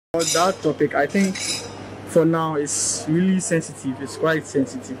That topic, I think for now it's really sensitive. It's quite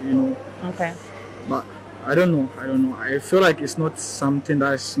sensitive, you know. Okay. But I don't know. I feel like it's not something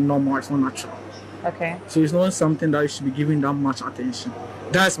that's normal. It's not natural. Okay. So it's not something that you should be giving that much attention.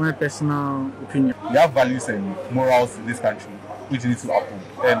 That's my personal opinion. We have values and morals in this country which need to uphold.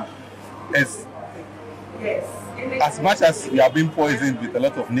 And as much as we are being poisoned with a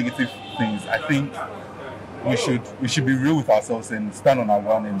lot of negative things, I think we should be real with ourselves and stand on our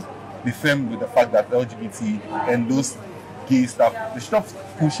ground and be firm with the fact that LGBT and those gay stuff, they stop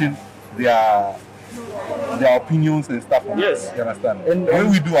pushing their opinions and stuff. Yes. You understand? And the way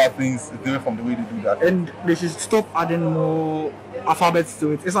we do our things is different from the way they do that. And they should stop adding more alphabets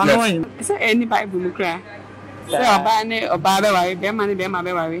to it. It's annoying. Is there any Bible look like? Say Obane, Obabe worry, Bema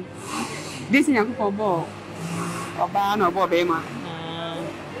be worry. This is young for ball. Obane or Bema.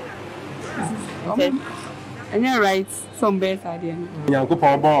 Okay. And you're right, some best idea.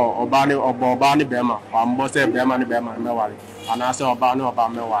 Yankupon ball, Obani Bema, say Bema, Mewari, and I say Obano,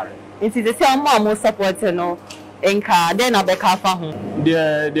 Mewari. It is the same mom supporting no Enka, then I back off home.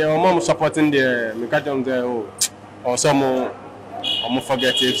 The mom supporting the Mikajam there, or some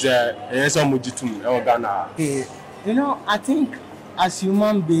forget if there's some Mujitum or Ghana. You know, I think as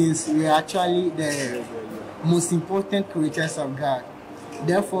human beings, we are actually the most important creatures of God.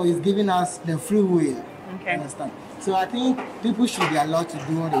 Therefore, He's giving us the free will. Okay. Understand? So I think people should be allowed to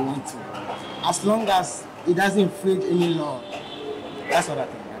do what they want to, as long as it doesn't infringe any law. That's what I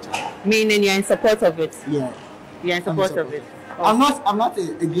think. Actually. Meaning you're in support of it. Yeah. You're in support of it. I'm not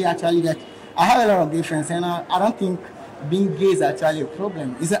a gay actually. That I have a lot of gay friends, and I don't think being gay is actually a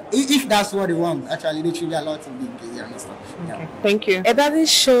problem. If that's what they want, actually they should be allowed to be gay. You understand? Okay. Thank you. It doesn't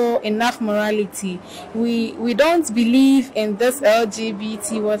show enough morality. We don't believe in this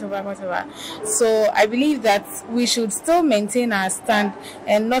LGBT whatever. So I believe that we should still maintain our stand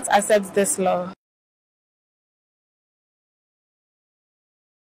and not accept this law.